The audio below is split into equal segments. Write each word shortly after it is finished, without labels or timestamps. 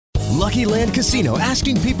Lucky Land Casino,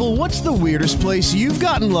 asking people, what's the weirdest place you've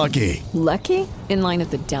gotten lucky? Lucky? In line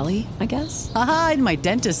at the deli, I guess? Aha, in my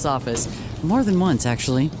dentist's office. More than once,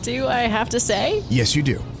 actually. Do I have to say? Yes, you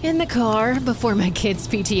do. In the car before my kids'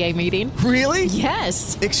 PTA meeting. Really?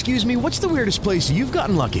 Yes. Excuse me, what's the weirdest place you've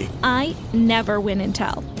gotten lucky? I never win and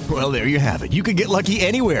tell. Well, there you have it. You can get lucky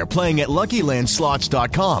anywhere, playing at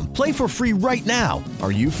LuckyLandSlots.com. Play for free right now.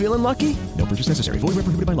 Are you feeling lucky? No purchase necessary. Void where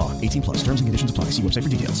prohibited by law. 18 plus. Terms and conditions apply. See website for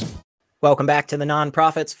details. Welcome back to the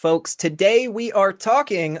Nonprofits, folks. Today we are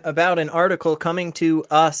talking about an article coming to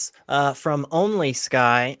us from Only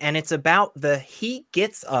Sky, and it's about the He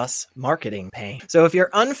Gets Us marketing campaign. So if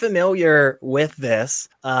you're unfamiliar with this,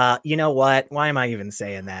 you know what? Why am I even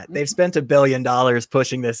saying that? They've spent $1 billion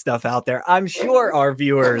pushing this stuff out there. I'm sure our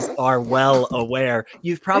viewers are well aware.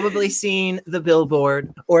 You've probably seen the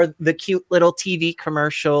billboard or the cute little TV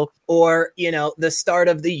commercial, or, you know, the start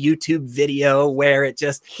of the YouTube video where it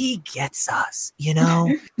just, he gets us, you know,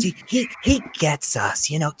 he gets us,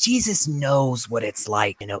 you know, Jesus knows what it's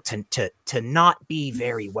like, you know, to not be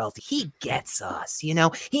very wealthy. He gets us, you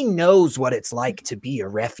know, he knows what it's like to be a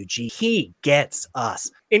refugee. He gets us.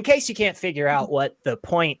 In case you can't figure out what the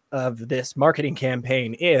point of this marketing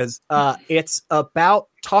campaign is, it's about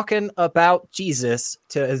talking about Jesus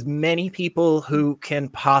to as many people who can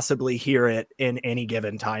possibly hear it in any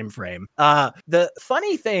given time frame. The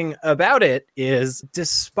funny thing about it is,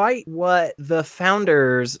 despite what the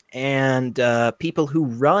founders and people who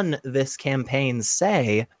run this campaign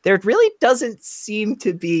say, there really doesn't seem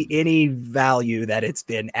to be any value that it's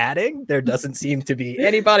been adding. There doesn't seem to be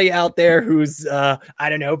anybody out there who's, I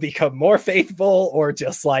don't know, become more faithful or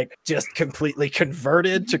just completely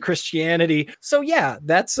converted to Christianity. So yeah,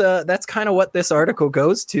 that's kind of what this article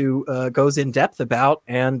goes in depth about.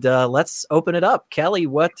 And let's open it up. Kelly,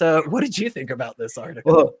 what did you think about this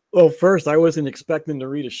article? Well, first, I wasn't expecting to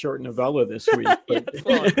read a short novella this week, but,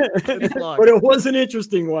 It's long. but it was an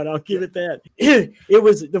interesting one. I'll give it that. It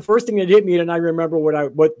was the first thing that hit me, and I remember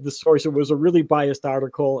what the source. It was a really biased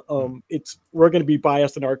article. We're going to be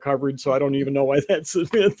biased in our coverage, so I don't even know why that's a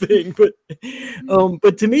thing.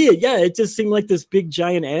 But to me, it just seemed like this big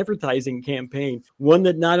giant advertising campaign, one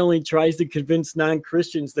that not only tries to convince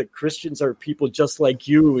non-Christians that Christians are people just like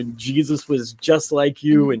you, and Jesus was just like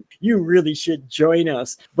you, and you really should join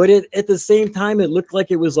us. But at the same time, it looked like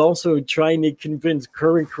it was also trying to convince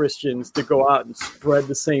current Christians to go out and spread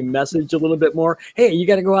the same message a little bit more. Hey, you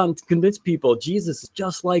got to go out and convince people Jesus is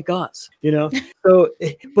just like us, you know. So,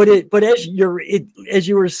 but as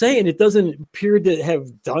you were saying, it doesn't appear to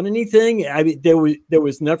have done anything. I mean, there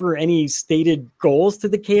was never any stated goals to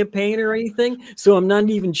the campaign or anything. So I'm not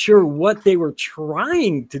even sure what they were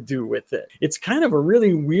trying to do with it. It's kind of a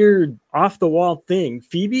really weird, off the wall thing.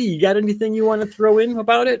 Phoebe, you got anything you want to throw in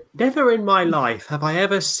about it? Never in my life have I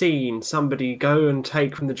ever seen somebody go and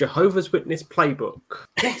take from the Jehovah's Witness playbook.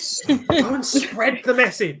 Yes, go and spread the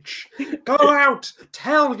message. Go out,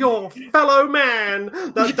 tell your fellow man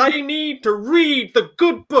that they need to read the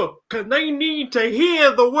good book and they need to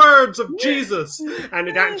hear the words of Jesus. And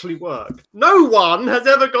it actually worked. No one has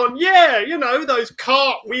ever gone, you know, those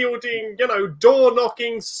cart-wielding, you know,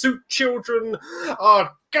 door-knocking suit children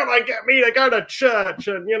are gonna get me to go to church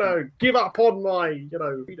and, you know, give up on my, you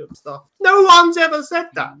know, freedom stuff. No one's ever said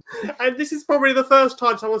that. And this is probably the first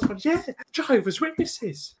time someone's gone, Jehovah's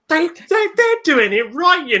Witnesses. They're doing it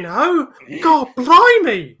right, you know. God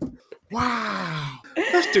blimey. Wow.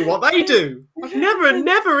 Let's do what they do. I've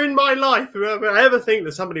never in my life ever think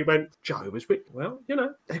that somebody went, Jehovah's Witness. Well, you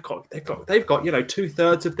know, they've got, you know,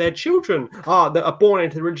 2/3 of their children that are born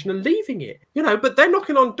into the religion and leaving it, you know, but they're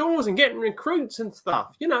knocking on doors and getting recruits and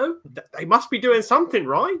stuff, you know, they must be doing something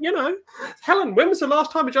right, you know. Helen, when was the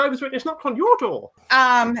last time a Jehovah's Witness knocked on your door?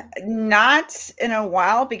 Not in a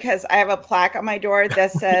while, because I have a plaque on my door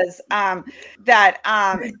that says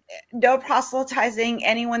that no proselytizing.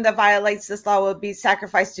 Anyone that violates this law will be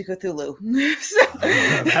sacrificed to Cthulhu. So,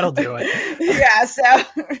 that'll do it. Yeah, so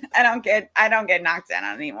I don't get knocked down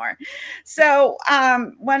anymore. So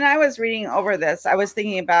when I was reading over this, I was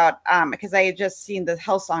thinking about because I had just seen the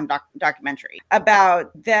Hillsong documentary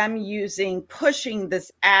about them pushing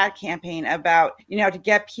this ad campaign about, you know,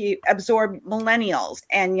 to absorb millennials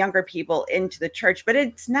and younger people into the church, but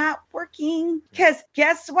it's not working, because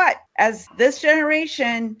guess what? As this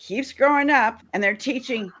generation keeps growing up and they're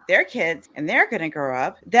teaching their kids, and they're going to grow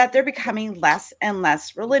up, that they're becoming less and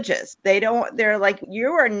less religious. They're like,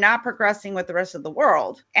 you are not progressing with the rest of the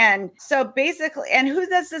world. And so basically, and who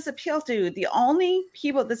does this appeal to? The only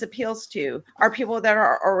people this appeals to are people that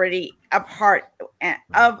are already a part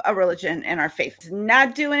of a religion and our faith. It's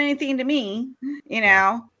not doing anything to me,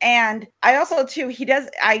 and I also too,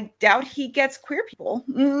 I doubt he gets queer people.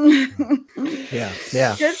 Yeah.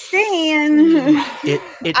 Just saying.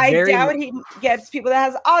 I very doubt he gets people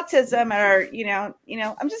that has autism or,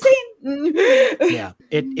 I'm just saying. Yeah.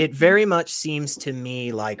 It very much seems to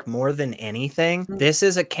me like more than anything, this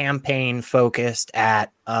is a campaign focused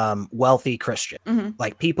at wealthy Christians,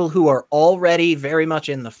 like people who are already very much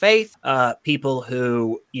in the faith, people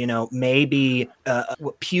who, maybe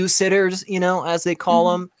pew sitters, as they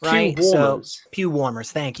call them, right? Pew warmers. So pew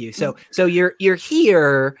warmers. Thank you. So you're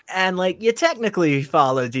here and like you technically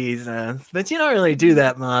follow Jesus, but you don't really do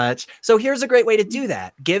that much. So here's a great way to do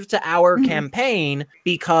that. Give to our campaign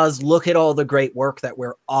because look at all the great work that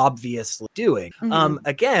we're obviously doing.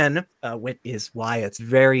 Again, which is why it's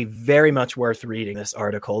very, very much worth reading this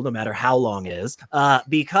article, no matter how long it is,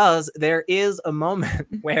 because there is a moment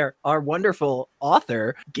where our wonderful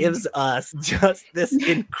author gives us just this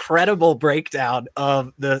incredible breakdown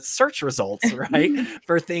of the search results, right?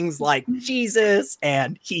 For things like Jesus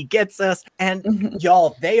and He Gets Us. And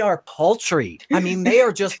y'all, they are paltry. I mean, they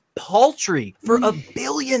are just paltry. For $1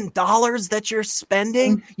 billion that you're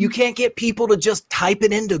spending, you can't get people to just type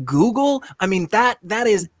it into Google. I mean, that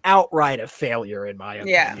is outright a failure in my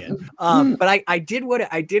opinion. But I did want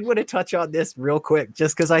to touch on this real quick,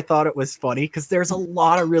 just because I thought it was funny, because there's a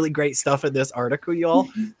lot of really great stuff in this article, y'all.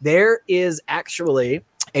 There is actually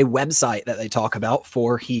a website that they talk about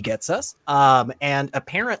for He Gets Us. And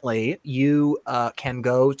apparently you can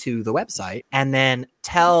go to the website and then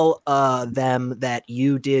tell them that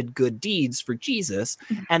you did good deeds for Jesus,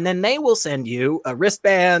 and then they will send you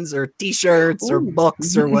wristbands or t-shirts or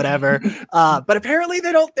books or whatever. But apparently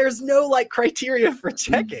there's no like criteria for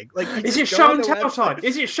checking. Like, is it show and tell time?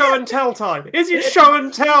 Is it show and tell time? Is it show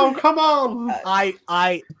and tell? Come on.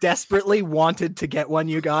 I desperately wanted to get one,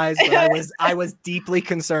 you guys, but I was deeply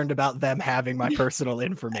concerned about them having my personal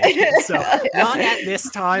information. So not at this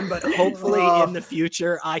time, but hopefully in the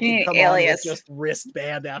future I can come on with just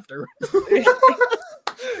wristband after.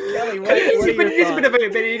 Kelly,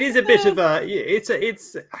 it is a bit of a.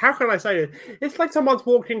 It's how can I say it? It's like someone's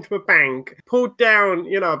walked into a bank, pulled down,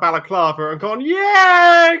 a balaclava, and gone,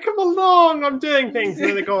 "Yeah, come along, I'm doing things." And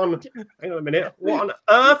then they're gone, "Hang on a minute, what on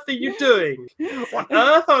earth are you doing? What on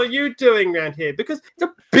earth are you doing around here?" Because it's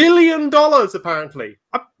 $1 billion apparently.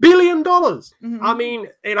 $1 billion. I mean,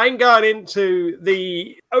 it ain't going into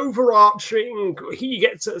the overarching He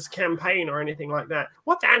Gets Us campaign or anything like that.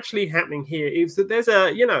 What's actually happening here is that there's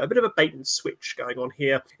a bit of a bait and switch going on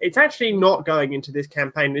here. It's actually not going into this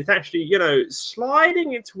campaign. It's actually,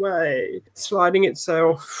 sliding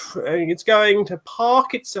itself. It's going to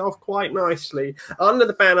park itself quite nicely under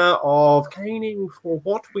the banner of caning for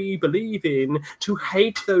what we believe in, to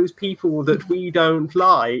hate those people that we don't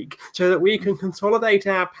like, so that we can consolidate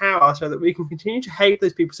our power, so that we can continue to hate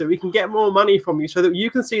those people, so we can get more money from you, so that you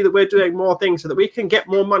can see that we're doing more things, so that we can get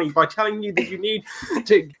more money by telling you that you need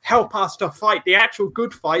to help us to fight the actual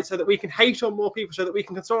good fight, so that we can hate on more people, so that we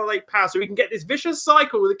can consolidate power, so we can get this vicious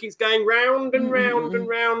cycle that keeps going round and round and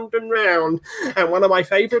round and round. And one of my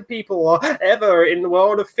favorite people ever in the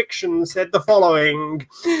world of fiction said the following: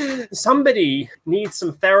 somebody needs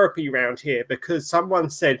some therapy around here, because someone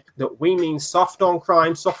said that we mean soft on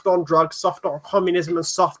crime, soft on drugs, soft on communism, and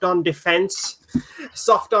soft on defense,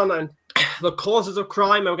 soft on the causes of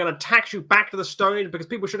crime, and we're going to tax you back to the Stone Age because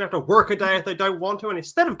people shouldn't have to work a day if they don't want to. And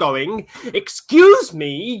instead of going, "Excuse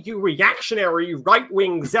me, you reactionary,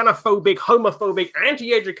 right-wing, xenophobic, homophobic,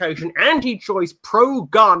 anti-education, anti-choice,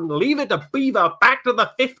 pro-gun, leave it to beaver, back to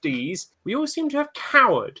the 50s, we all seem to have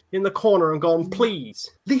cowered in the corner and gone,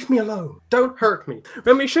 "Please, leave me alone. Don't hurt me."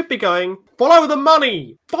 When we should be going, "Follow the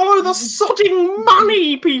money. Follow the sodding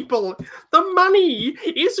money, people. The money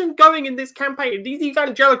isn't going in this campaign. These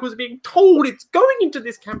evangelicals are being told it's going into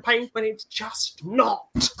this campaign when it's just not.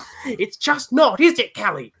 It's just not, is it,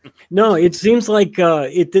 Kelly?" No, it seems like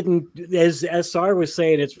it didn't, as Sarah was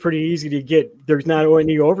saying, it's pretty easy to get, there's not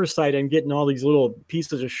any oversight on getting all these little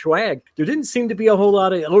pieces of swag. There didn't seem to be a whole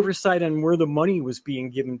lot of oversight on on where the money was being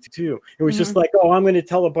given to too. It was just like, oh, I'm going to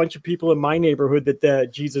tell a bunch of people in my neighborhood that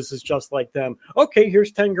Jesus is just like them. Okay,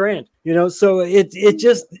 here's 10 grand. So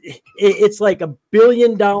it's like $1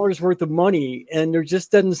 billion worth of money, and there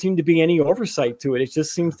just doesn't seem to be any oversight to it. It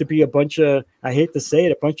just seems to be a bunch of, I hate to say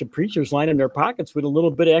it, a bunch of preachers lining their pockets with a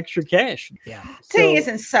little bit of extra cash. Yeah. Say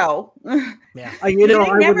isn't so. Yeah. I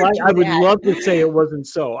would love to say it wasn't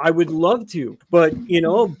so. I would love to, but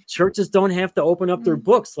churches don't have to open up their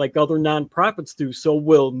books like other nonprofits do. So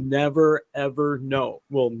we'll never, ever know.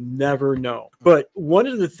 We'll never know. But one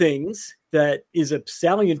of the things that is a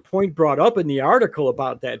salient point brought up in the article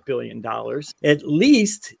about that $1 billion, at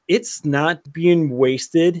least it's not being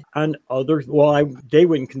wasted on other, they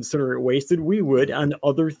wouldn't consider it wasted. We would on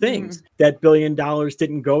other things. That $1 billion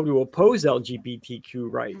didn't go to oppose LGBTQ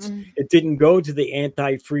rights. It didn't go to the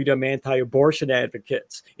anti-freedom, anti-abortion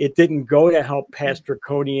advocates. It didn't go to help pass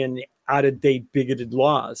draconian, out-of-date, bigoted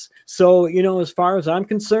laws. So, as far as I'm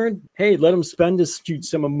concerned, hey, let them spend this huge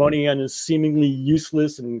sum of money on a seemingly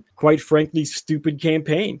useless and, quite frankly, stupid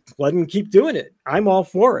campaign. Let them keep doing it. I'm all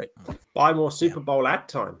for it. Buy more Super Bowl ad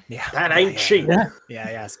time. Yeah. That ain't cheap.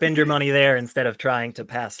 Yeah. Spend your money there instead of trying to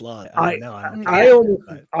pass law. I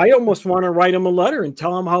almost want to write them a letter and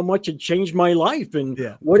tell them how much it changed my life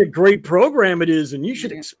and what a great program it is. And you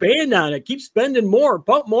should expand on it. Keep spending more,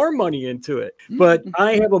 put more money into it. But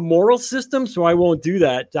I have a moral system, so I won't do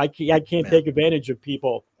that. I can't take advantage of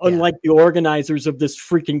people, unlike the organizers of this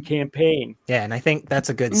freaking campaign. Yeah, and I think that's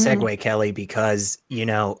a good segue, Kelly, because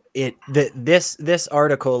this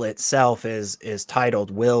article itself is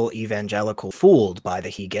titled "Will Evangelical Fooled by the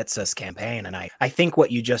He Gets Us campaign?" And I think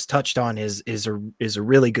what you just touched on is a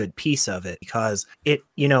really good piece of it, because it,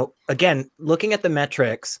 again, looking at the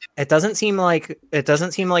metrics, it doesn't seem like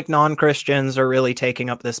non-Christians are really taking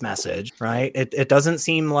up this message, right? It doesn't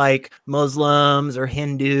seem like Muslims or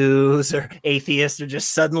Hindus or atheists are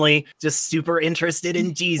just suddenly just super interested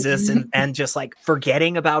in Jesus and just like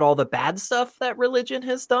forgetting about all the bad stuff that religion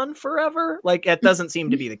has done forever. Like, it doesn't seem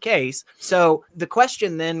to be the case. So the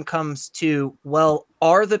question then comes to, well,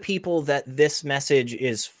 are the people that this message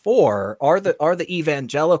is for, are the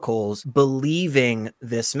evangelicals believing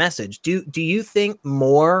this message? Do you think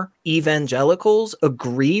more evangelicals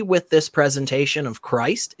agree with this presentation of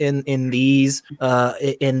Christ in these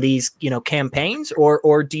campaigns,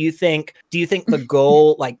 or do you think the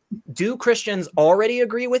goal, like, do Christians already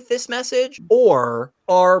agree with this message, or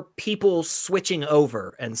are people switching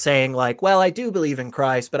over and saying like, well, I do believe in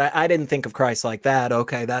Christ, but I didn't think of Christ like that.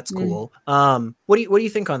 Okay, that's cool. What do you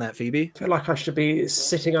think on that, Phoebe? I feel like I should be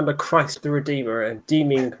sitting under Christ the Redeemer and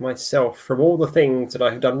redeeming myself from all the things that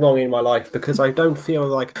I have done wrong in my life, because I don't feel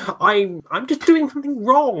like I'm just doing something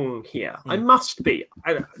wrong here. I must be.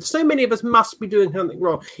 So many of us must be doing something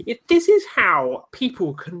wrong. If this is how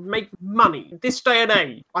people can make money this day and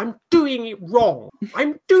age, I'm doing it wrong.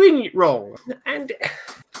 And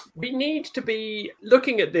we need to be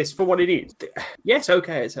looking at this for what it is. Yes,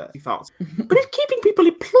 okay, it's fast, but it's keeping people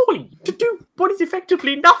employed to do what is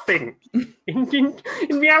effectively nothing. In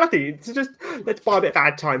reality, it's just, let's buy a bit of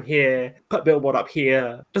ad time here, put a billboard up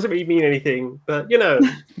here. Doesn't really mean anything, but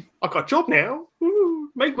I've got a job now.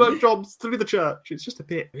 Make work jobs through the church. It's just a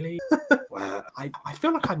bit, really. Well, I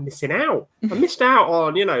feel like I'm missing out. I missed out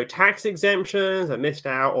on, tax exemptions. I missed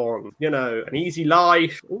out on, an easy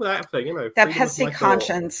life, all that thing, That pesky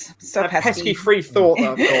conscience. So that pesky free thought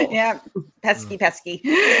that I've got. Yeah, pesky.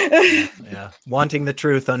 Yeah. Wanting the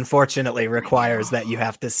truth, unfortunately, requires that you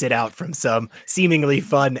have to sit out from some seemingly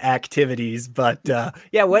fun activities. But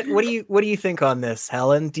what do you think on this,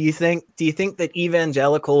 Helen? Do you think that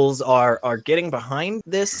evangelicals are getting behind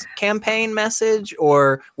this campaign message,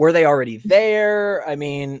 or were they already there? I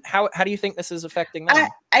mean, how do you think this is affecting them?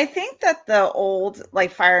 I think that the old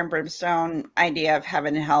fire and brimstone idea of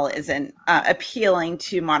heaven and hell isn't appealing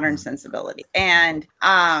to modern sensibility. And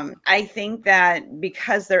I think that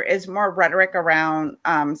because there is more rhetoric around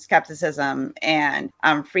skepticism and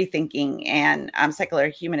free thinking and secular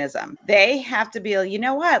humanism, they have to be,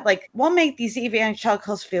 we'll make these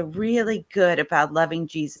evangelicals feel really good about loving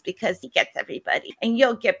Jesus because he gets everybody, and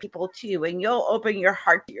you'll get people too, and you'll open your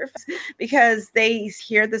heart to your because they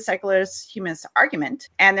hear the secularist humanist argument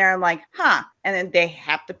and they're like, And then they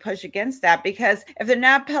have to push against that, because if they're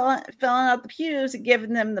not filling out the pews and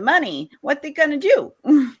giving them the money, what they going to do?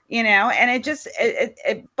 And it just,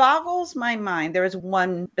 it boggles my mind. There was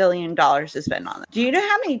 $1 billion to spend on it. Do you know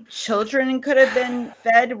how many children could have been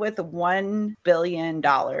fed with $1 billion?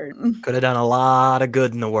 Could have done a lot of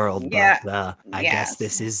good in the world, Yeah. but I guess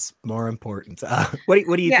this is more important. What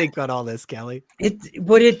do you think about all this, Kelly?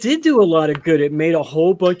 It did do a lot of good. It made a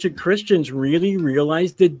whole bunch of Christians really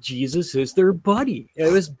realize that Jesus is their buddy.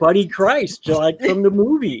 It was Buddy Christ, like from the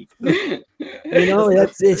movie.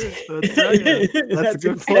 That's it. That's a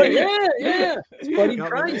good point. Yeah, it's Buddy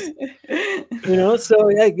Christ. So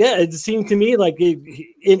it seemed to me like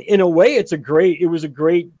in a way it was a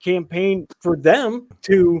great campaign for them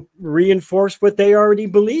to reinforce what they already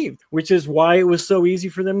believed, which is why it was so easy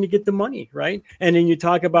for them to get the money, right? And then you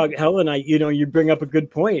talk about Helen, you bring up a good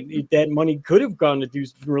point. That money could have gone to do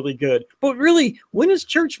really good, but really, when has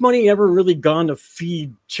church money ever really gone to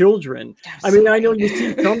feed children? I mean, I know you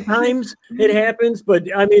see sometimes it happens, but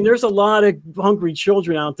I mean, there's a lot of hungry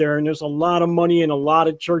children out there, and there's a lot of money in a lot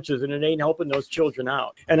of churches, and it ain't helping those children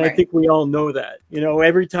out. And I think we all know that.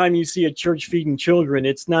 Every time you see a church feeding children,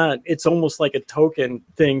 it's almost like a token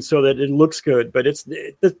thing so that it looks good, but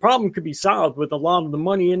the problem could be solved with a lot of the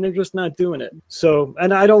money, and they're just not doing it. So,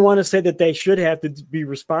 and I don't want to say that they should have to be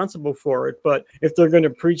responsible for it, but if they're going to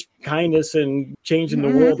preach kindness and changing the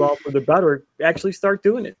world all for the better, actually start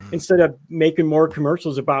doing it instead of making more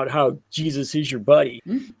commercials about how Jesus is your buddy.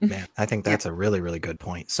 Man, I think that's a really, really good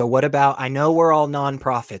point. So what about, I know we're all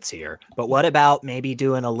nonprofits here, but what about maybe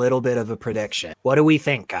doing a little bit of a prediction? What do we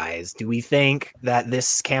think, guys? Do we think that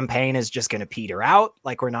this campaign is just going to peter out?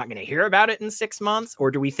 Like we're not going to hear about it in 6 months?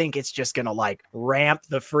 Or do we think it's just going to like ramp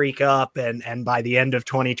the freak up and by the end of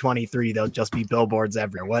 2023, there'll just be billboards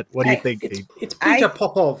everywhere? What do you think, Steve? It's Peter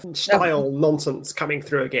Popov style nonsense coming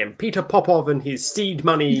through again. Peter Popov and his seed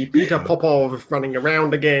money. Peter Popov running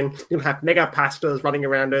around again. You'll have mega pastors running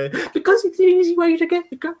around because it's an easy way to get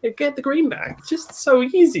the greenback. It's just so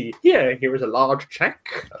easy. Here is a large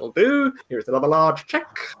check. That'll do. Here's another large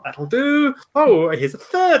check. That'll do. Oh, here's a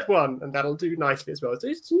third one, and that'll do nicely as well. So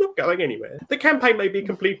it's not going anywhere. The campaign may be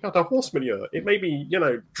complete utter horse manure. It may be,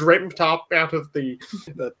 dreamt up out of the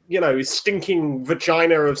stinking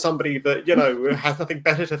vagina of somebody that, has nothing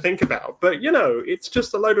better to think about. But, it's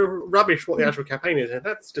just a load of rubbish what the actual campaign is, and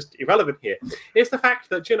that's just irrelevant here. It's the fact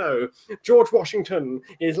that, George Washington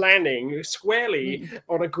is landing squarely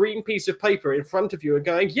on a green piece of paper in front of you and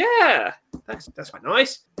going, yeah, that's quite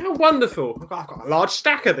nice. How wonderful. I've got a large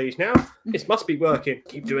stack of these now. This must be working.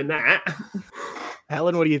 Keep doing that.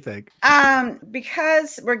 Helen, what do you think?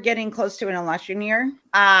 Because we're getting close to an election year,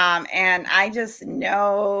 and I just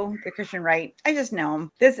know the Christian right. I just know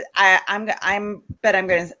them. I bet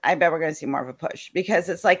we're going to see more of a push, because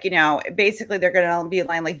it's like, basically they're going to be a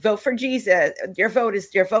line like, vote for Jesus. Your vote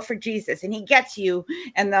is your vote for Jesus, and he gets you.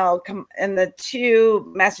 And they'll come, and the two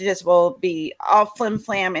messages will be all flim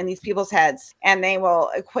flam in these people's heads, and they will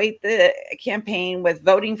equate the campaign with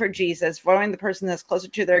voting for Jesus, voting the person that's closer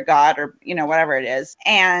to their God, or whatever it is.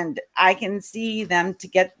 And I can see them to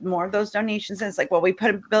get more of those donations. And it's like, well, we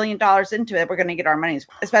put $1 billion into it. We're going to get our money's,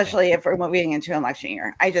 especially if we're moving into an election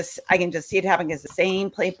year. I can just see it happening as the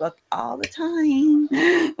same playbook all the time.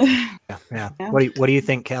 Yeah. What do you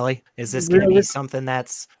think, Kelly? Is this going to be something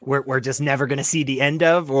that's we're just never going to see the end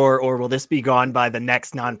of, or will this be gone by the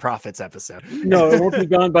next nonprofits episode? No, it won't be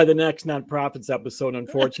gone by the next nonprofits episode,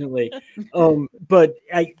 unfortunately. But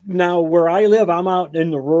now where I live, I'm out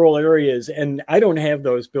in the rural areas, and I don't have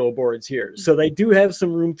those billboards here. So they do have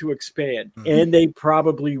some room to expand, and they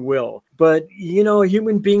probably will. But,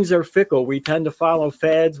 human beings are fickle. We tend to follow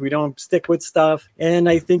fads. We don't stick with stuff. And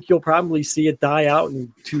I think you'll probably see it die out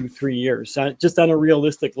in 2-3 years, just on a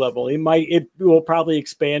realistic level. It will probably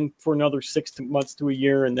expand for another 6 months to a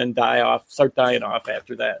year and then start dying off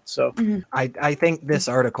after that. So I think this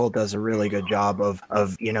article does a really good job of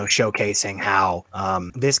showcasing how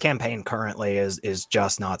this campaign currently is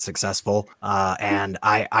just not successful. And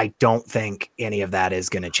I don't think any of that is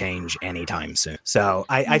going to change anytime soon. So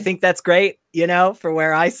I think that's great. For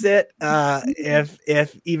where I sit,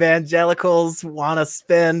 if evangelicals want to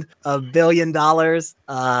spend $1 billion,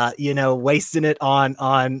 wasting it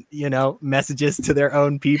on messages to their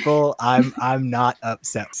own people, I'm not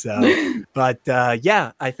upset. So, but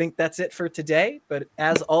I think that's it for today. But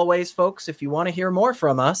as always, folks, if you want to hear more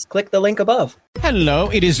from us, click the link above. Hello,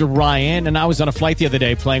 it is Ryan, and I was on a flight the other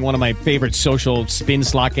day playing one of my favorite social spin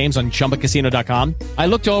slot games on ChumbaCasino.com. I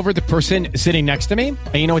looked over at the person sitting next to me,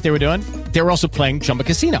 and you know what they were doing? They They were also playing Chumba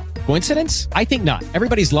Casino. Coincidence? I think not.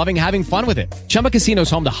 Everybody's loving having fun with it. Chumba Casino is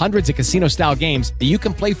home to hundreds of casino-style games that you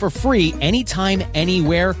can play for free anytime,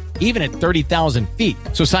 anywhere, even at 30,000 feet.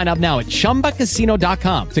 So sign up now at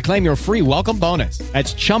ChumbaCasino.com to claim your free welcome bonus.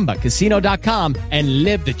 That's ChumbaCasino.com and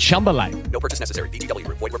live the Chumba life. No purchase necessary. VGW.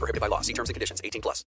 Void where prohibited by law. See terms and conditions. 18+.